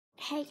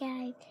Hey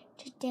guys,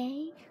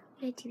 today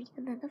we're doing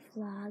another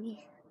vlog,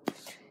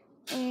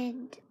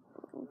 and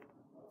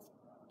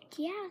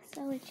yeah,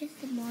 so it's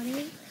just the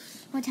morning.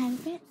 What time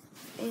is it?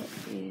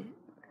 It's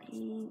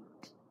 8:09.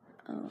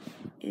 I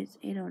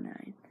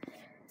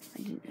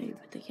didn't know you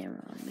put the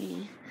camera on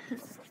me.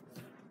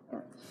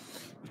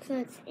 So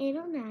it's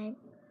 8:09,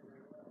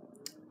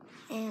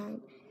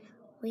 and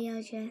we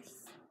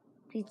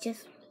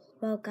just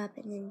woke up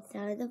and then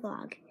started the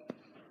vlog.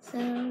 So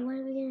what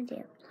are we gonna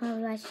do?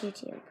 Probably watch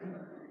YouTube.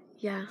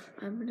 Yeah,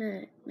 I'm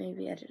gonna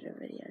maybe edit a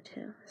video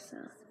too. So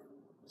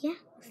Yeah.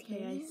 okay,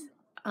 guys.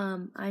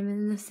 I'm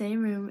in the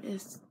same room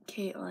as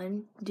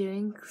Caitlin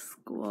doing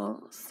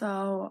school.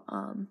 So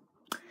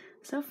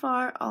so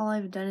far all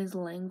I've done is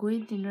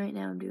language, and right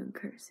now I'm doing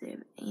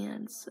cursive.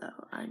 And so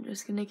I'm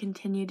just gonna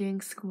continue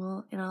doing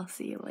school, and I'll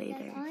see you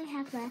later. All I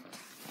have left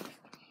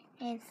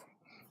is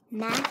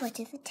math, which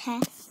is a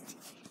test,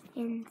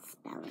 and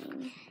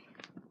spelling.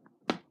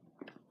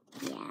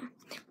 Yeah.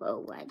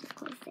 Whoa, I just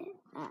closed it.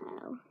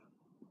 Uh-oh.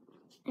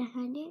 Did I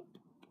find it?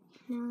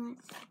 No,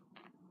 that's...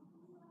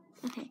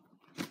 Okay.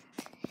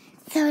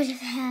 So I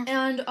just have...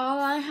 And all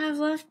I have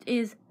left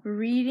is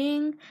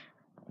reading,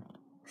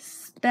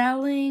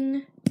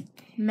 spelling,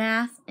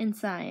 math, and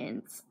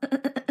science. Still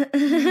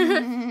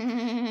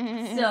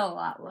a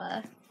lot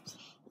left.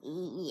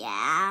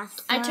 Yeah.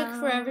 So I took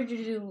forever to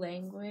do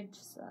language,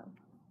 so.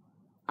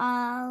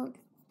 I'll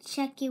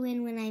check you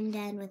in when I'm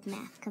done with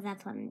math, because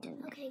that's what I'm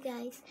doing. Okay,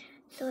 guys.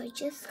 So I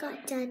just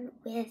got done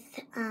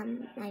with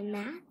my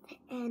math,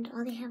 and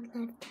all I have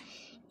left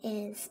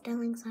is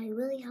spelling, so I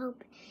really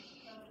hope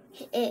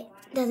it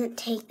doesn't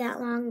take that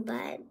long,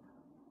 but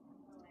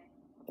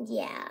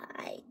yeah,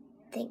 I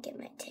think it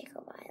might take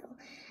a while.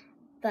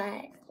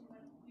 But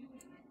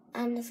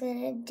I'm just going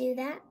to do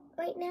that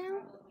right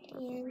now,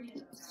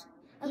 and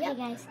okay,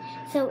 guys,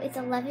 so it's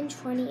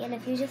 11:20, and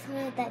if you just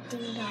heard that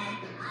ding dong,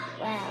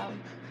 well,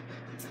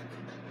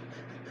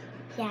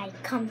 yeah,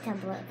 comment down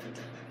below if you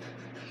did.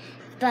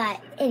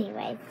 But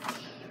anyway,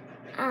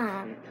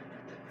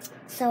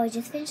 so I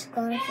just finished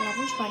school at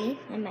 11:20.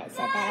 I might have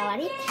said that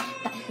already,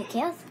 but who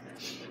cares?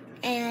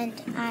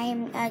 And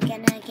I'm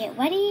gonna get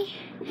ready,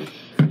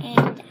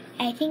 and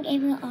I think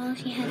Ava, all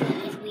she has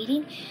left is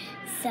reading.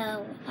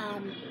 So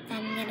I'm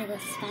gonna go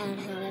spy on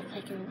her real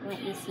quick and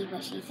let you see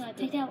what she's. So I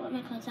picked out what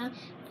my clothes are.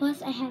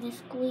 First, I have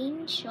this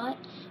green short,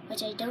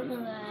 which I don't know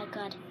where I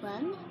got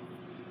from,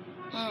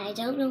 and I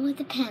don't know what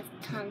the pants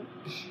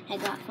I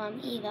got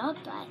from either,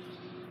 but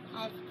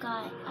I've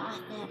got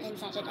the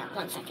inside it out.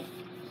 1 second.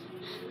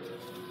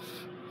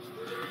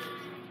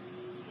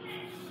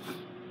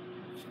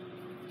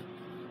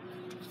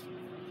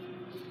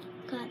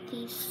 Got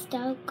these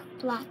stark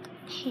black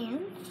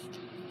pants,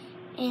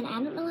 and I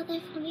don't know what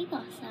they're from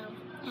either, so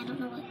I don't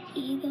know what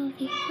either of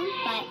these are from,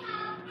 but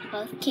they're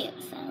both cute,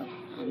 so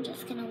I'm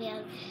just gonna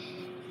wear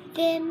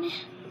them.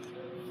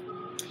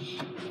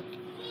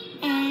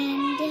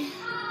 And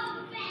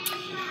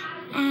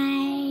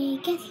I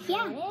guess,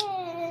 yeah.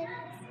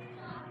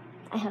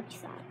 I hope you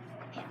saw it.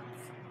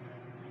 Pants.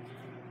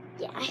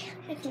 Yeah,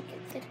 I think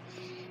it's good.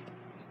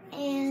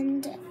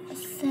 And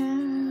so,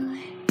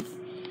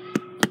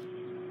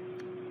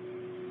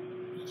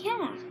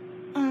 yeah,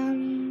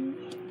 I'm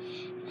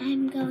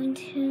going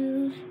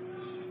to,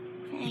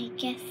 I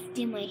guess,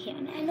 do my hair.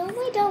 I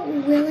normally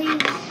don't really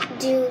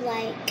do,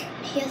 like,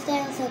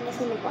 hairstyles, so I'm just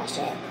going to wash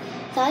it.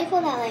 Sorry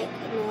for that, like,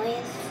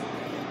 noise.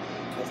 Sorry.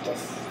 It's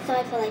just,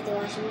 sorry for, like, the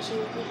washing machine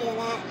if you hear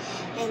that.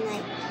 And,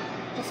 like,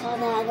 just all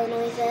the other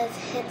noises.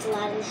 It's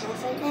loud in the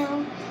house right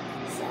now.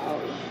 So,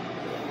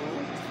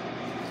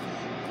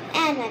 yeah.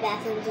 And my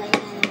bathroom's right by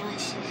the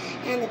wash.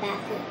 And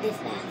this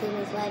bathroom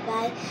is right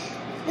by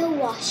the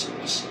washing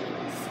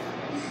machine. So,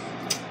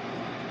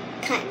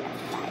 kind of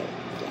like,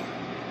 yeah.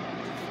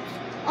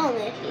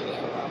 Only if you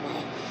knew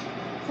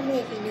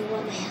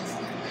what my house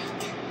looked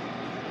like.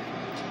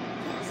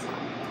 Yeah, so.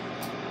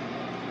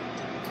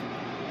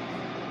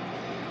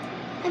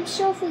 I'm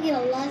sure if we get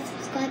a lot of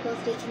subscribers,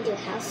 we can do a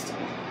house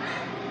tour.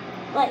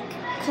 Like,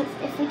 because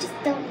if we just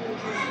don't even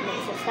have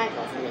many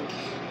subscribers, I mean,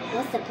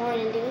 what's the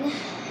point in doing a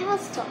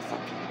house tour? So,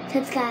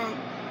 subscribe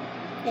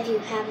if you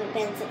haven't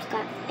been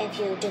subscribed, if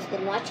you've just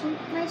been watching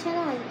my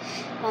channel, and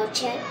I'll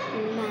check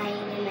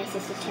mine and my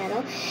sister's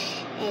channel,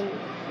 and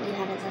you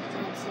haven't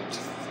subscribed, so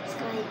just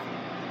subscribe.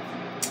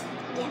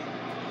 Yeah.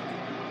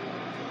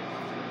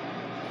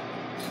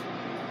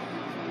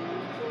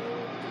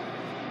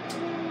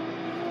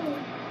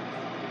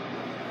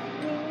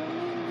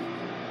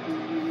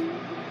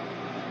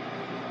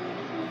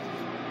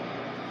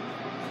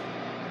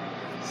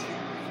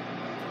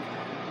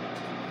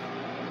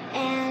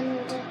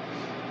 And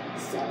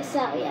so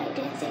sorry I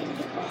didn't say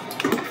anything for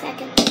a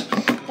second.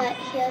 But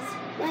here's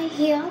my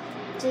hair.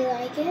 Do you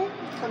like it?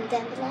 Comment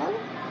down below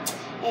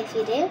if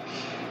you do.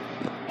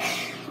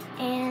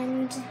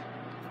 And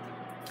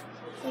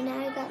so now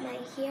I got my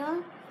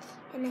hair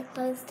and my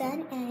clothes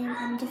done, and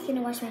I'm just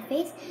gonna wash my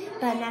face,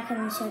 but I'm not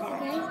gonna show that.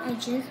 Guys, I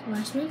just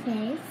washed my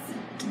face.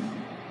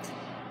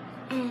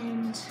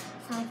 And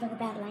sorry for the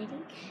bad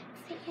lighting.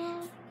 But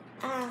yeah.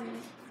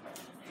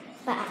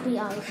 But we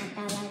always have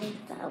bad lighting,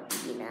 so,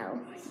 you know,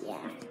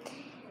 yeah.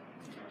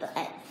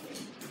 But,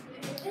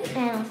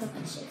 and also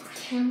push the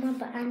camera,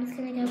 but I'm just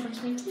gonna go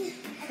brush my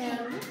teeth. So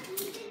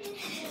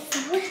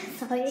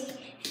sorry,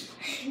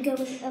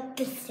 going up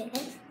the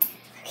stairs.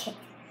 Okay,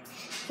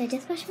 so I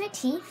just brushed my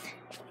teeth.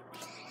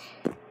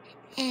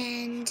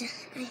 And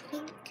I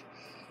think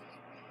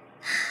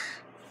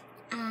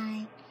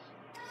I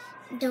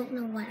don't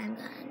know what I'm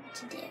going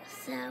to do,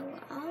 so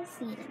I'll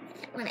see in a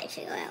minute when I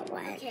figure out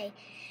what. Okay,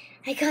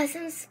 I got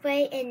some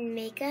spray and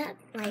makeup,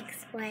 like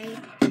spray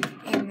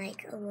and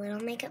like a little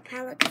makeup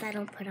palette, because I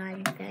don't put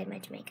on very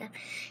much makeup,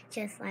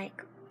 just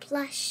like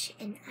blush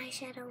and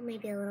eyeshadow,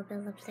 maybe a little bit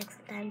of lipstick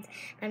sometimes.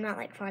 I'm not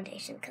like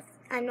foundation, because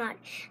I'm not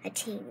a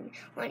teen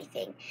or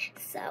anything,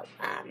 so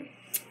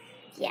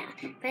yeah,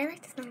 but I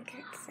like to smell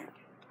good, so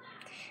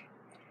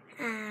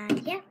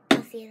yeah,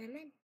 I'll see you in a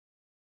minute.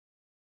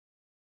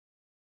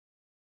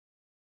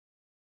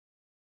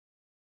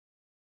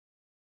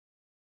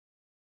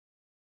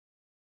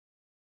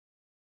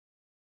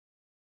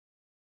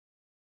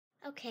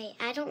 Okay,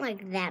 I don't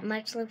like that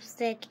much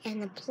lipstick,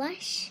 and the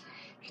blush,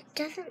 it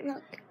doesn't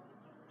look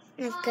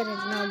as good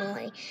as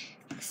normally.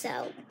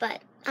 So,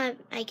 but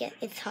I get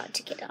it's hard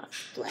to get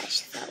off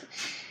blush, so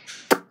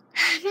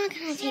I'm not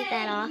gonna take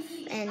that off,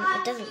 and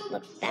it doesn't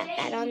look that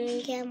bad on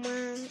the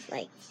camera,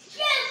 like,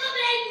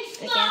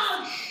 I guess.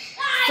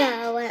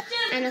 So,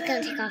 I'm just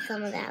gonna take off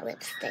some of that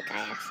lipstick.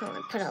 I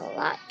accidentally put a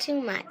lot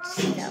too much,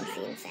 so I'll see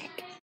you in a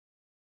sec.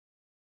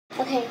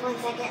 Okay,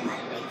 1 second,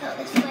 let me go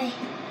this way.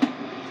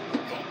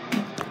 Okay.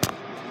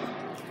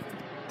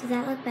 Does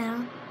that look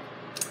better?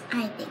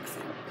 I think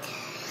so.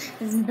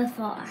 This is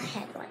before I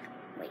had like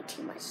way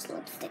too much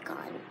lipstick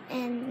on,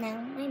 and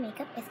now my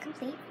makeup is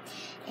complete.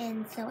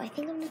 And so I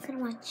think I'm just gonna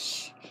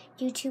watch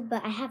YouTube,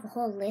 but I have a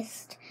whole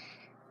list,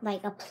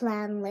 like a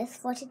plan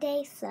list for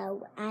today,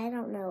 so I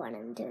don't know what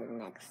I'm doing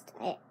next.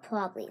 I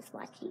probably is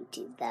watch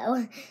YouTube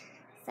though.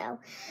 So,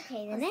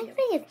 okay, the next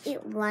thing is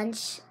eat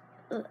lunch.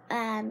 But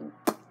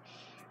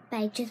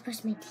I just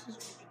brushed my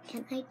teeth,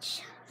 and I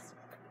just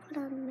put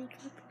on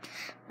makeup.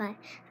 But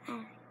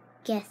I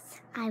guess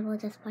I will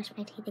just brush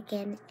my teeth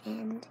again,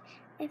 and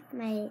if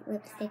my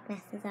lipstick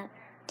messes up,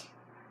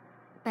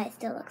 but it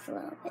still looks a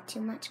little bit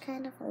too much,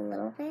 kind of, a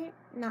little bit.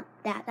 Not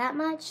that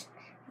much.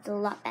 It's a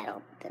lot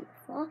better than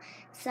before.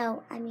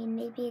 So, I mean,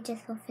 maybe it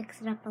just will fix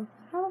it up a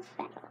little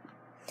better.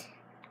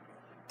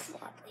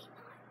 Probably not.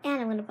 And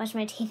I'm going to brush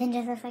my teeth in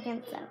just a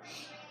second, so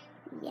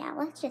yeah,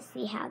 let's just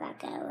see how that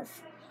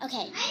goes.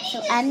 Okay,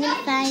 so I'm going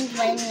to find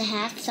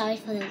 1.5. Sorry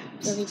for the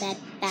really bad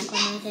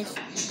background noises,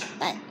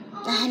 but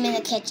I'm in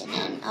the kitchen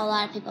and a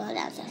lot of people are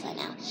downstairs right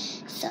now.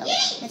 So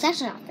it's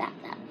actually not that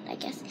bad, I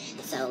guess.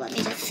 So let me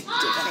just do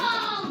what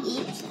I'm going to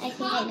eat. I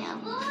think I know.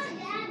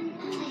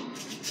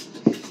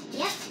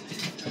 Yep.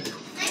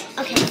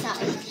 Okay,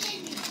 sorry.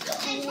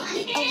 I'm going to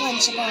eat a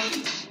Lunchable.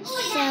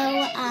 So,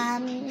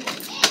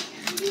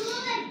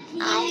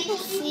 I will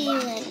see you in a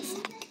second.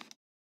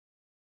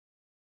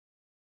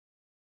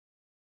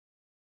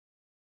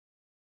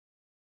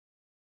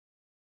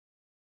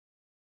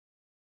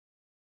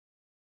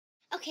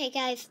 Okay,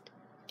 guys,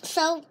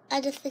 so I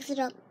just fixed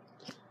up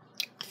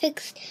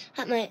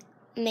my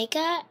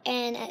makeup,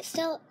 and it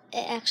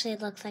actually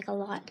looks like a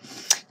lot,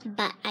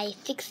 but I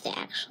fixed it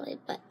actually,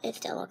 but it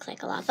still looks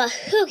like a lot, but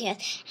who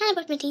cares? And I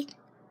brushed my teeth.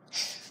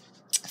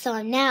 So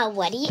I'm now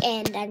ready,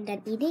 and I'm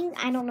done eating.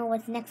 I don't know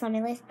what's next on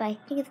my list, but I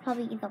think it's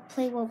probably either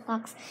play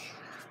Roblox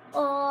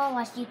or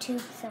watch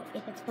YouTube, so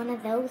if it's one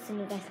of those, then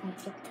you guys can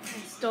skip it.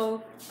 I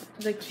stole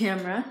the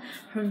camera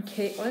from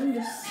Caitlin,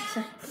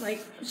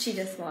 she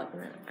just logged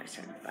in. I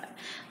started, but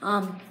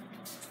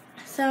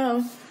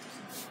so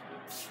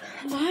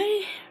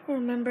I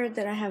remembered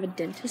that I have a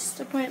dentist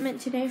appointment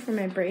today for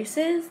my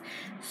braces,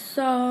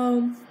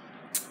 so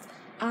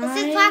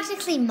This is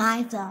practically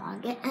my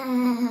vlog.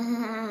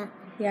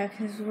 Yeah,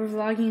 because we're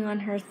vlogging on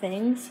her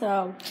thing,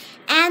 so.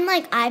 And,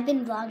 like, I've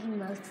been vlogging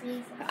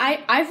mostly. So.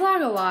 I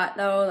vlog a lot,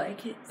 though.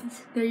 Like,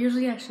 they're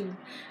usually actually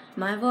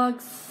my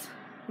vlogs.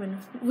 When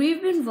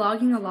we've been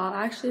vlogging a lot,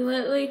 actually,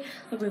 lately.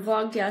 Like, we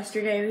vlogged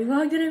yesterday, we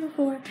vlogged the day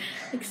before.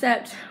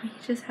 Except, we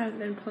just haven't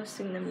been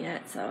posting them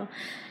yet, so.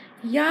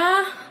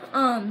 Yeah,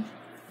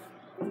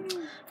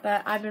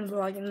 but I've been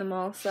vlogging them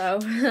all, so.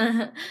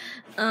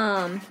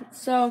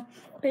 So,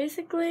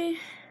 basically.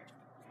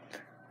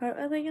 What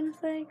are they gonna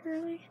say,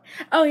 girly?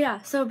 Oh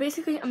yeah, so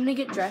basically I'm gonna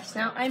get dressed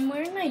now. I'm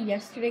wearing my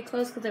yesterday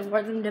clothes because I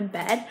wore them to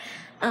bed.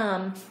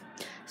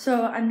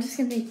 So I'm just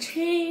gonna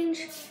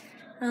change.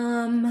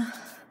 I'm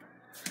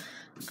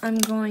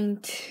going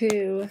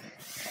to,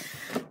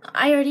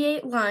 I already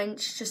ate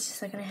lunch just a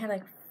second. I had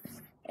like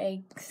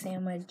egg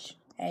sandwich,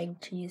 egg,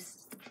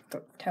 cheese,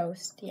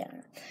 toast, yeah.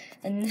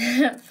 And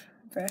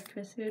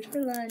breakfast food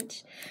for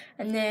lunch.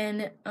 And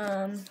then,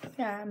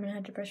 yeah, I'm gonna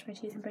have to brush my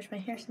teeth and brush my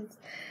hair since.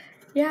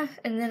 Yeah,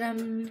 and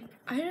then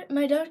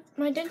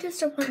my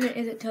dentist appointment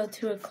is until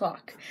 2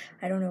 o'clock.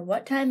 I don't know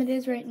what time it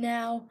is right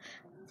now,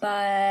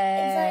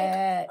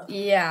 but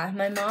yeah,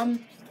 my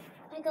mom.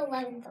 Like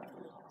 11:30.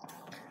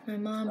 My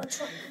mom,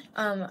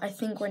 I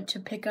think, went to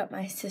pick up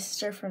my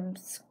sister from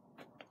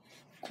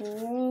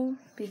school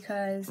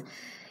because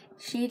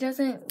she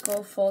doesn't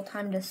go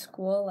full-time to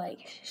school.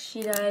 Like,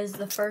 she does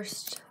the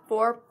first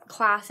 4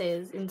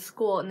 classes in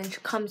school, and then she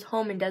comes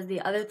home and does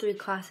the other 3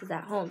 classes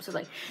at home. So,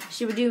 like,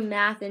 she would do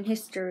math and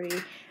history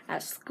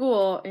at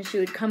school, and she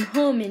would come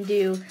home and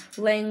do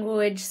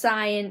language,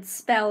 science,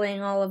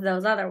 spelling, all of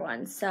those other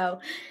ones.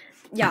 So,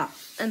 yeah.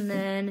 And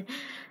then,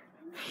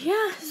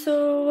 yeah,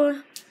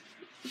 so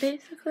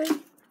basically,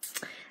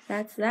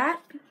 that's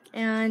that.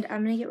 And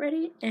I'm going to get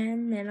ready,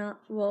 and then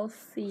we'll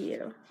see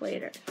you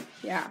later.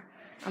 Yeah.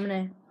 I'm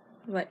going to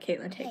let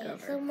Caitlin take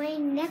over. So my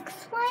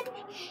next one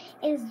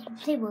is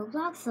play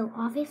Roblox. So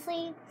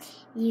obviously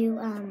you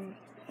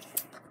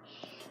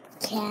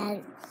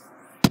can't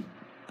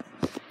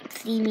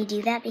see me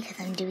do that because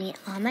I'm doing it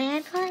on my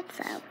iPod.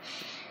 So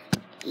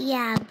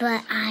yeah,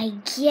 but I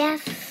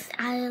guess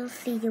I'll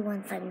see you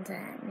once I'm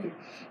done.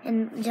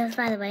 And just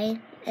by the way,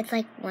 it's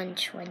like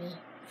 1:20.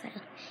 So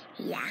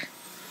yeah.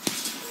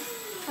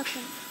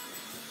 Okay.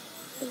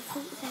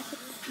 Basically, that's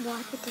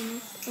watch the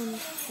dentist and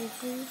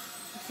basically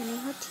sending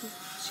her teeth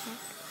check.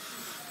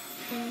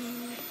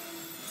 And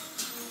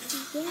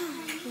yeah,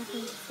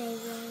 nothing to say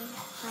really,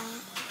 but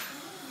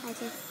I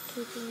just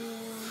keeping you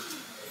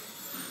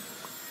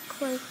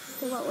close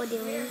to what we're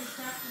doing,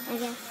 I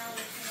guess.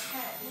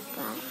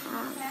 But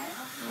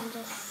I'm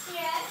just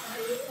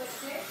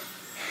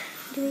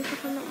doing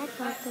stuff on my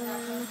iPod, so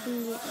nothing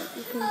you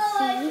can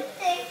see.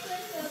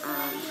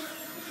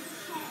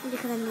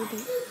 Because I'm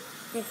using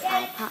this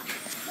iPod.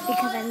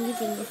 Because I'm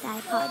using this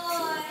iPod to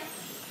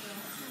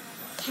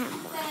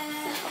camera.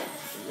 So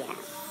yeah.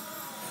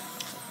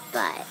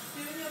 But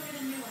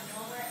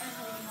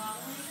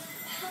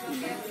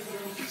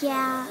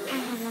yeah, I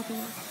have nothing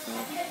else to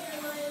say.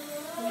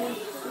 I'm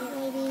just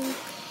waiting.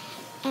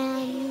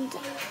 And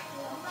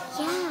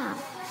yeah,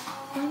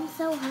 I'm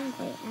so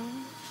hungry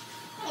and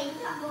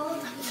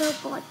I'm so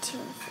bored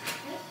too.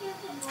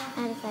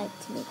 I decided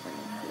to make one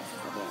of these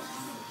videos.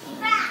 And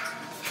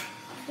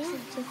yeah,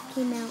 it just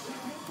came out.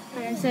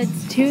 Okay, so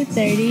it's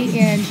 2:30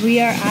 and we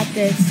are at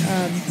this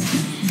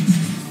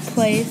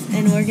place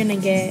and we're gonna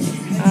get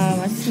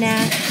a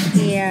snack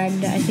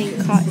and I think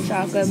hot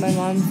chocolate. My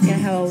mom's gonna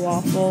have a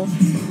waffle,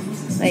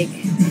 like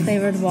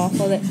flavored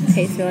waffle that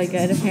tastes really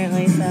good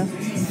apparently. So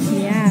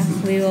yeah,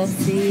 we will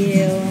see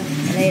you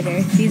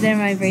later. These are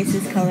my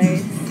braces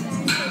colors.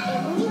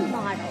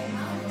 Model.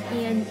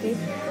 And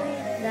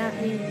basically that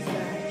means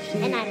that she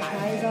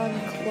tries on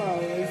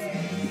clothes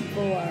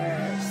for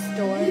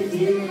stores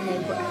and then they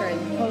put her in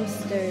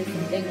posters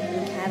and things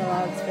and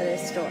catalogs for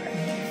this store.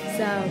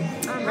 So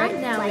right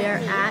now we are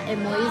at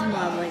Emily's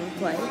modeling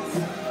place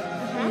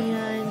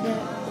and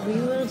we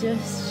will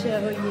just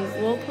show you,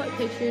 we'll put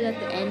pictures at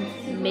the end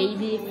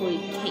maybe if we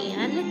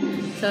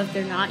can, so if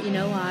they're not, you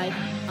know why.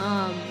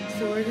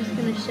 So we're just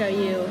going to show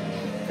you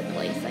the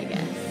place, I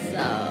guess.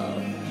 So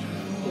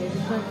here's a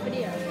quick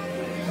video.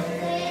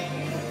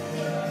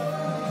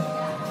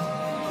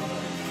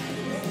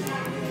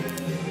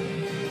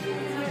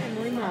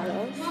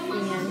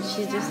 And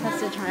she just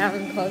has to try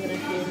on clothes in a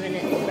few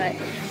minutes. But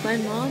my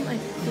mom, I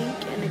think,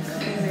 in a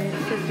couple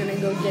minutes is gonna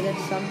go get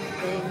us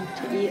something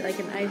to eat, like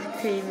an ice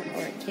cream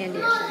or a candy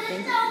or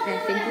something. And I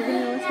think we're gonna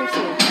go with her, so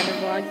we'll try to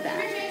vlog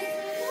that.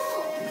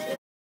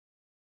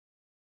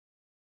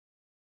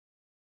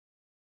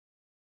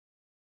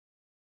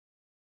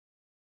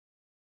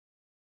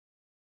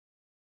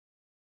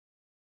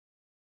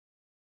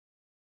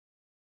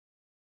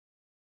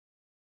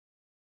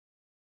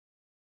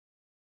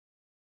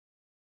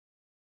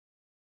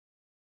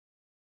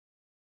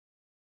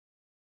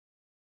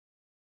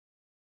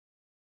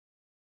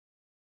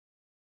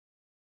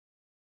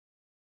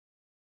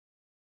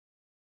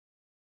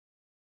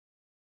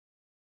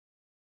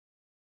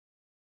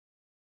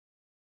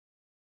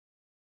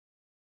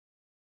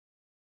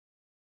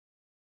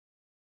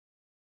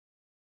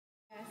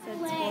 So it's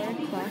 4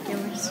 o'clock and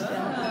we're still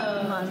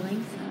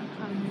modeling, so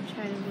I'm going to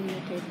try to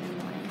videotape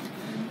Emily.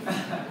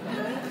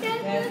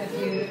 That's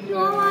cute.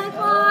 Your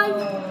iPod.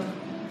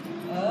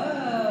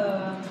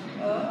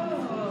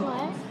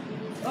 What?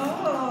 What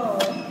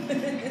are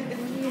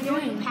you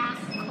doing? I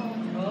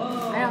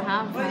don't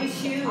have one. I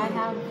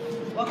have.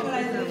 What color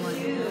is the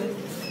shoes?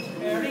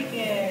 Very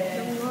good.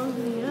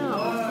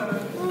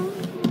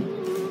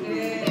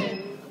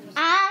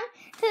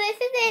 So this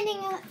is the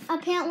ending.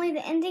 Apparently,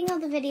 the ending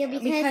of the video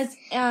because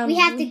we we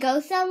have to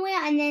go somewhere,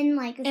 and then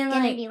it's in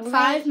gonna be late.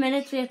 5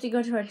 minutes we have to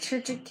go to our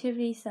church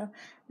activity. So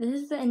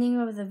this is the ending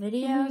of the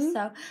video.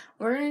 So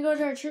we're gonna go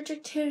to our church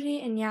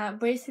activity, and yeah,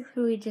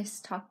 basically we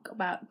just talk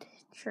about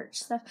church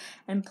stuff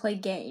and play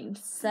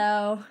games.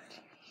 So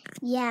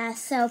yeah.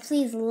 So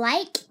please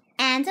like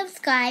and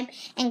subscribe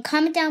and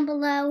comment down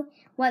below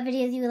what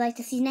videos you would like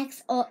to see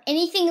next, or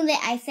anything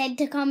that I said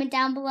to comment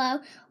down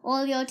below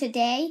earlier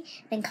today,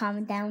 then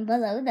comment down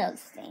below those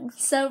things.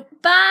 So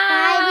bye.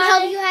 Bye. We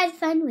hope you had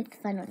fun with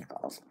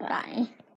Girls. Bye.